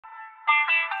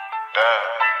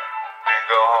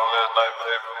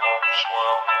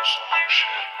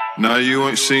Now you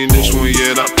ain't seen this one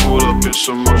yet, I pulled up in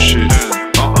some more shit.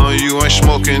 You ain't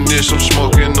smoking this, I'm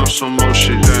smoking on some more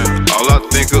shit. All I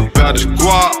think about is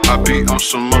guap, I be on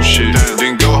some more shit.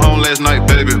 Didn't go home last night,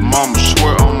 baby mama,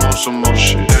 swear I'm on some more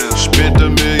shit. Spent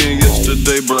 $1 million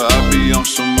yesterday, bro, I be on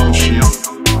some more shit.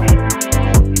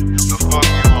 The fuck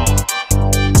you on?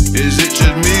 Is it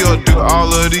just me or do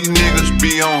all of these niggas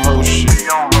be on whole shit?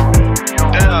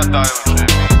 Damn, I thought it was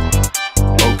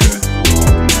just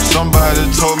me. Somebody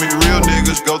told me real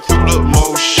niggas go through the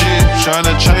most shit.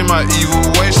 Tryna change my evil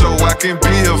way so I can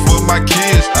be here for my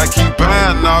kids. I keep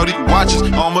buying all these watches,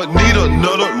 I'ma need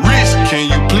another wrist. Can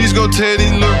you please go tell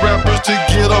these little rappers to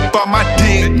get up on my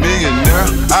dick? Millionaire,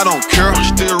 I don't care,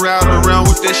 still ride around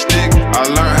with that stick. I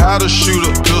learned how to shoot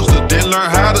a pistol, then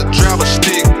learn how to drive a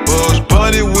stick. Bugs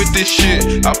Bunny with this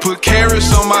shit, I put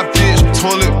carrots on my bitch.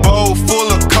 Toilet bowl full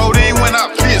of codeine when I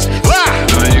piss.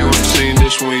 Now you ain't seen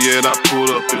this one yet, I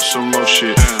pulled up in some more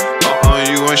shit.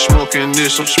 You ain't smoking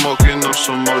this, I'm smoking on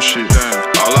some more shit.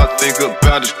 All I think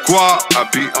about is guap, I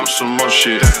be on some more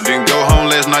shit. Didn't go home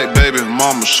last night, baby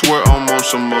mama, swear I'm on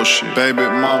some more shit. Baby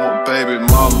mama,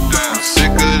 I'm sick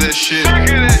of that shit.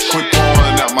 Quit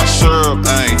pouring out my syrup,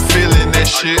 I ain't feeling that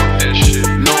shit.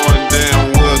 Knowing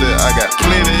damn well that I got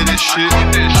plenty of this shit.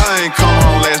 I ain't come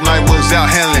home last night, was out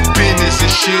handling business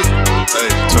and shit. Hey,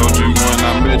 told you when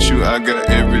I met you, I got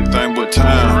everything but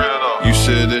time. You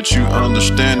said that you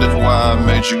understand, that's why I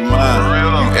made you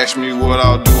mine. You asked me what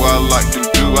I like to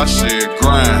do, I said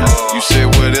grind. You said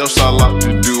what else I like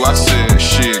to do, I said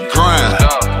shit, grind.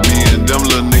 Me and them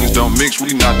little niggas don't mix,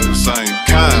 we not the same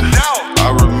kind.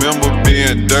 I remember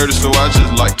being dirty, so I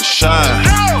just like to shine.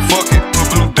 Fuck it, put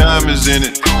blue diamonds in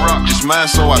it. Just mine,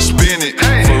 so I spin it.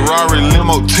 Ferrari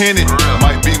limo tinted,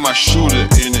 might be my shooter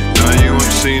in it. Now you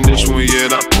ain't seen this one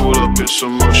yet, I pulled up in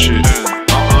some more shit.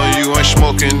 You ain't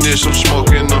smoking this, I'm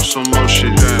smoking on some more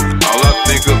shit. All I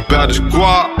think about is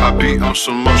guap, I be on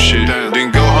some more shit.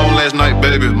 Didn't go home last night,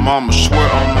 baby mama, swear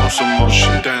I'm on some more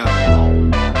shit.